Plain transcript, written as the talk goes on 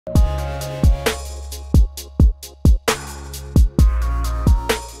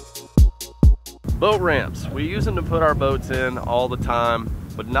Boat ramps, we use them to put our boats in all the time,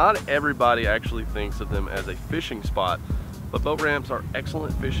 but not everybody actually thinks of them as a fishing spot. But boat ramps are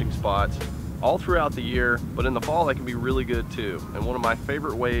excellent fishing spots all throughout the year, but in the fall they can be really good too. And one of my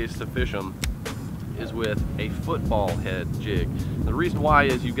favorite ways to fish them is with a football head jig. The reason why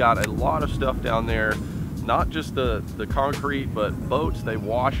is you've got a lot of stuff down there, not just the concrete, but boats, they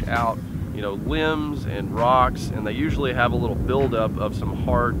wash out, you know, limbs and rocks, and they usually have a little buildup of some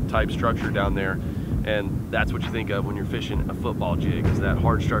hard type structure down there. And that's what you think of when you're fishing a football jig, is that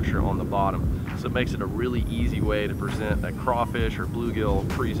hard structure on the bottom. So it makes it a really easy way to present a crawfish or bluegill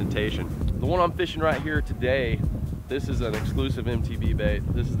presentation. The one I'm fishing right here today, this is an exclusive MTB bait.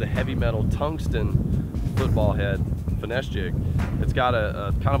 This is the heavy metal tungsten football head finesse jig. It's got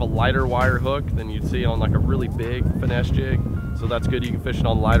a kind of a lighter wire hook than you'd see on like a really big finesse jig. So that's good, you can fish it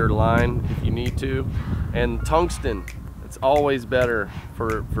on lighter line if you need to. And tungsten, it's always better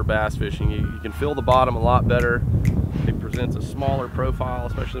for bass fishing. You can feel the bottom a lot better. It presents a smaller profile,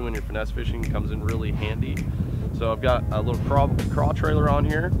 especially when you're finesse fishing, it comes in really handy. So I've got a little craw trailer on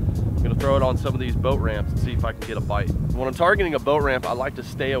here. I'm gonna throw it on some of these boat ramps and see if I can get a bite. When I'm targeting a boat ramp, I like to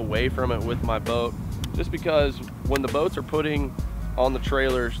stay away from it with my boat, just because when the boats are putting on the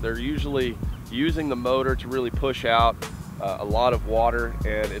trailers, they're usually using the motor to really push out a lot of water,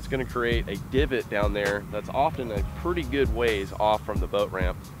 and it's going to create a divot down there that's often a pretty good ways off from the boat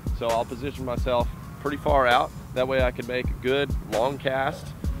ramp. So I'll position myself pretty far out, that way I can make a good long cast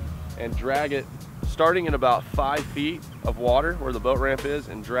and drag it starting at about 5 feet of water where the boat ramp is,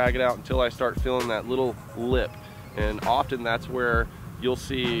 and drag it out until I start feeling that little lip. And often that's where you'll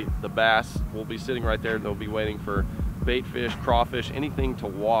see the bass will be sitting right there, and they'll be waiting for bait fish, crawfish, anything to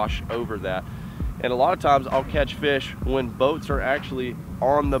wash over that. And a lot of times I'll catch fish when boats are actually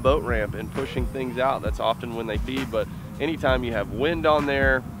on the boat ramp and pushing things out. That's often when they feed, but anytime you have wind on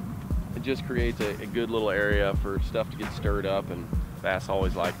there, it just creates a good little area for stuff to get stirred up, and bass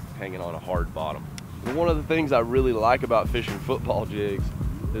always like hanging on a hard bottom. And one of the things I really like about fishing football jigs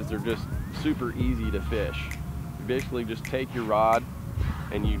is they're just super easy to fish. You basically just take your rod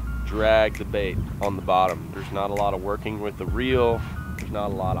and you drag the bait on the bottom. There's not a lot of working with the reel. There's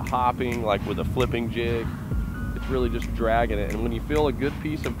not a lot of hopping like with a flipping jig. It's really just dragging it. And when you feel a good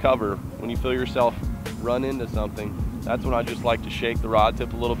piece of cover, when you feel yourself run into something, that's when I just like to shake the rod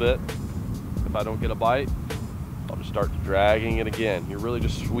tip a little bit. If I don't get a bite, I'll just start dragging it again. You're really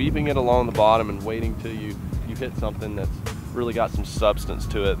just sweeping it along the bottom and waiting till you hit something that's really got some substance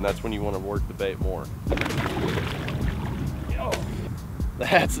to it, and that's when you want to work the bait more.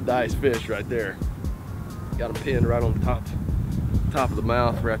 That's a nice fish right there. Got him pinned right on the top of the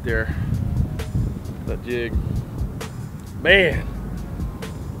mouth right there. That jig. Man,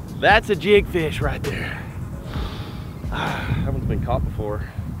 that's a jig fish right there. That one's been caught before.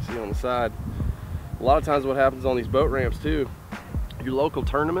 See on the side. A lot of times what happens on these boat ramps too, your local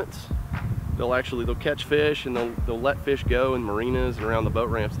tournaments, they'll catch fish and they'll let fish go in marinas and around the boat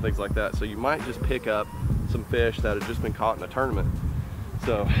ramps and things like that. So you might just pick up some fish that have just been caught in a tournament.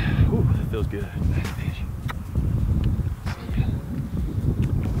 So, whew, that feels good. Nice fish.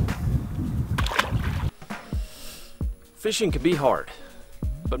 Fishing can be hard,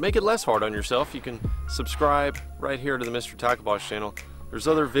 but make it less hard on yourself. You can subscribe right here to the Mr. Tackle Box channel. There's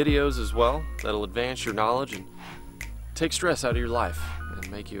other videos as well that'll advance your knowledge and take stress out of your life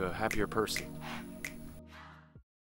and make you a happier person.